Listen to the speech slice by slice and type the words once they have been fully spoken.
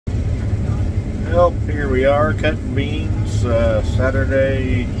Well, here we are cutting beans,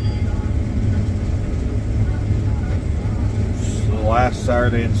 Saturday, the last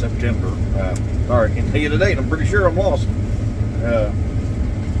Saturday in September. Sorry, I can't tell you the date. I'm pretty sure I'm lost.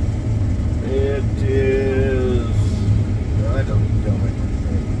 It is, I don't tell me.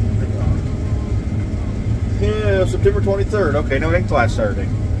 Yeah, September 23rd. Okay, no, it ain't the last Saturday.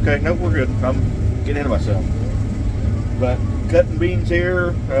 Okay, no, we're good. I'm getting ahead of myself. But cutting beans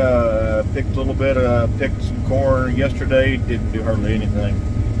here, picked a little bit, picked some corn yesterday, didn't do hardly anything.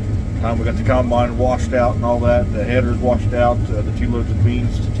 Time we got the combine washed out and all that, the headers washed out, the 2 loads of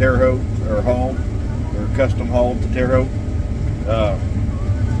beans to Terre Haute, or home, or custom hauled to Terre Haute,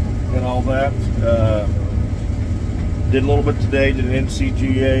 and all that. Did a little bit today, did an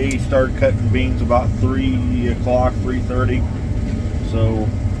NCGA, started cutting beans about 3 o'clock, 3:30. So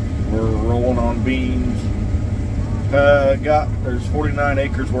we're rolling on beans. There's 49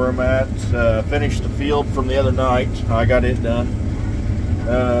 acres where I'm at. Finished the field from the other night. I got it done.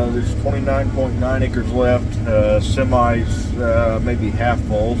 There's 29.9 acres left. Semis maybe half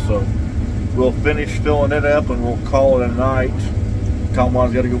full, so we'll finish filling it up and we'll call it a night.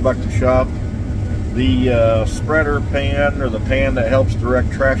 Combine's got to go back to shop. The spreader pan, or the pan that helps direct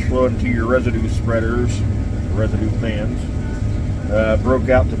trash flow into your residue spreaders, residue fans, broke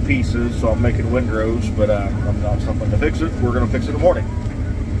out to pieces, so I'm making windrows, but I'm not something to fix it. We're going to fix it in the morning.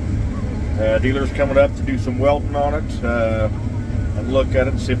 Dealer's coming up to do some welding on it and look at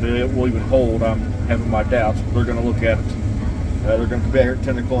it and see if it will even hold. I'm having my doubts, but they're going to look at it. They're going to be here at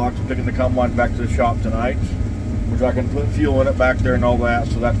 10 o'clock, so picking the combine back to the shop tonight, which I can put fuel in it back there and all that,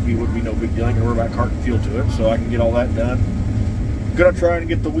 so that would be no big deal. I can worry about carting fuel to it, so I can get all that done. Going to try and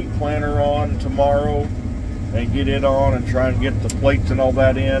get the wheat planter on tomorrow and get it on and try and get the plates and all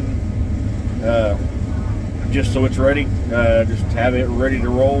that in, just so it's ready, just have it ready to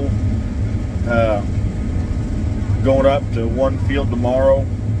roll. Going up to one field tomorrow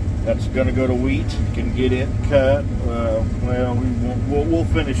that's going to go to wheat, can get it cut. Well, we'll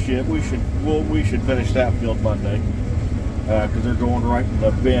finish it. We should finish that field Monday, because they're going right in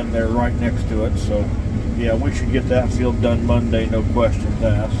the bin there right next to it. So yeah, we should get that field done Monday, no questions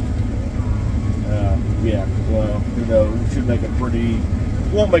asked. Yeah, you know, we should make it pretty,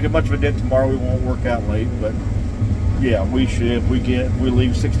 won't make it much of a dent tomorrow, we won't work out late, but yeah, we should, if we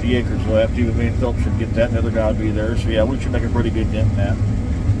leave 60 acres left, even me and Philip should get that, and the other guy will be there, so yeah, we should make a pretty good dent in that.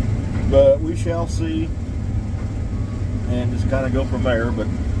 But we shall see, and just kind of go from there, but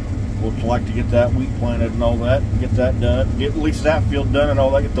we'll like to get that wheat planted and all that, get that done, get at least that field done and all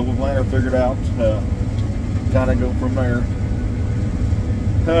that, get the planter figured out, kind of go from there.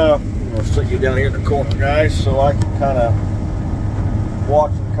 I'll stick you down here in the corner, guys, so I can kind of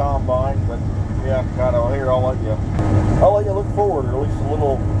watch the combine. But yeah, kind of here. I'll let you look forward, or at least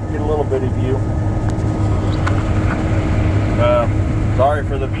get a little bit of view. Sorry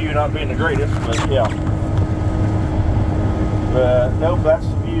for the view not being the greatest, but yeah. Nope, that's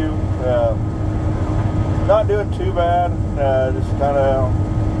the view. Not doing too bad. Just kind of,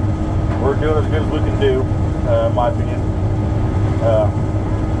 we're doing as good as we can do, in my opinion.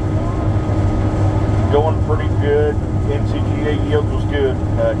 Going pretty good. NCGA yield was good.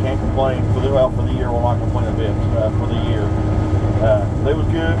 Can't complain for the year. Will not complain a bit for the year. They was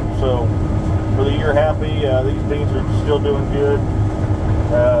good. So for the year, happy. These beans are still doing good.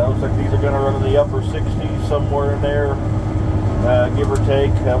 Looks like these are going to run in the upper 60s somewhere in there, give or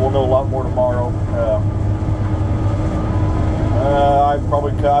take. We'll know a lot more tomorrow. I've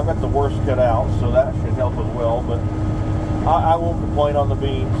got the worst cut out, so that should help as well. But I won't complain on the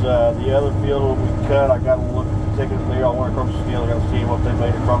beans. The other field will be cut. I got to look, take it there. I went across the scale. I got to see what they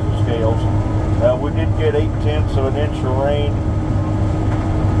made across the scales. We did get 0.8 of an inch of rain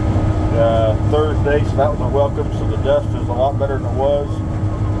Thursday, so that was a welcome. So the dust is a lot better than it was.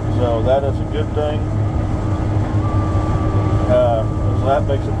 So that is a good thing. So that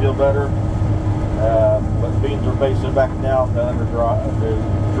makes it feel better. But beans are basically back now under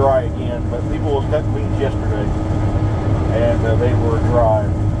dry again. But people was cutting beans yesterday, and they were dry.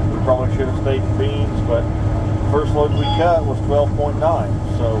 We probably should have stayed in beans, but the first load we cut was 12.9.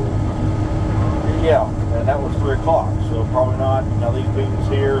 So yeah, and that was 3 o'clock. So probably not. Now these beans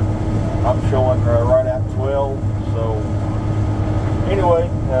here, I'm showing right at 12. So anyway,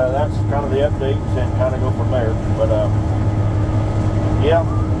 that's kind of the updates and kind of go from there. But yeah,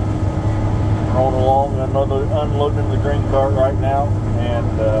 rolling along, unloading the grain cart right now,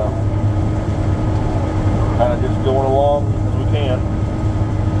 and kind of just going along as we can.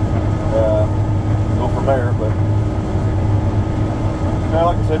 Go from there. But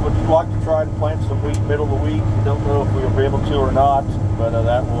like I said, we'd like to try to plant some wheat middle of the week. Don't know if we'll be able to or not, but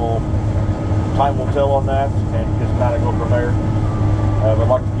that will time will tell on that, and just kind of go from there. I'd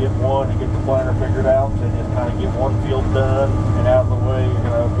like to get one and get the planter figured out, and just kind of get one field done and out of the way. You're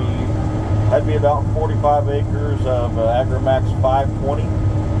going to be, that'd be about 45 acres of AgriMax 520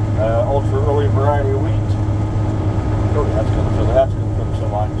 ultra early variety wheat. Oh, that's going to fill the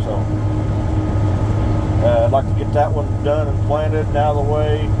semi. So I'd like to get that one done and planted and out of the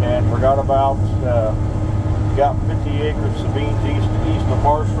way, and forgot about. Got 50 acres of beans east of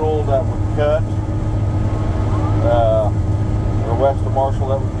Marshall that would cut. Or west of Marshall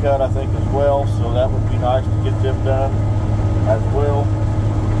that would cut, I think, as well. So that would be nice to get them done as well.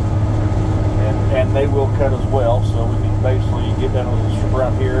 And they will cut as well. So we can basically get done with the strip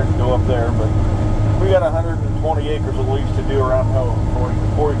around here and go up there. But we got 120 acres at least to do around home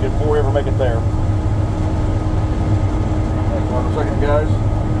before we ever make it there. Hold on a second, guys.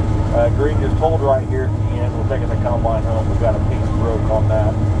 Green just told right here at the end, we're taking the combine home. We've got a piece broke on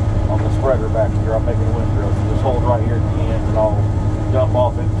that, on the spreader back here. I'm making a windrow. So just hold right here at the end, and I'll dump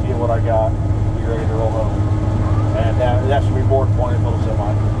off it and see what I got. Be ready to roll home. And that should be board pointed for the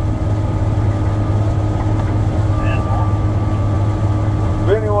semi.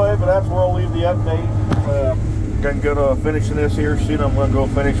 But anyway, that's where I'll leave the update. Gonna go to finishing this here soon. I'm gonna go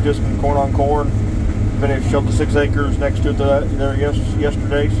finish discing corn on corn. Finished up the 6 acres next to it there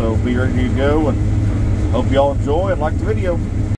yesterday, so be ready to go, and hope you all enjoy and like the video.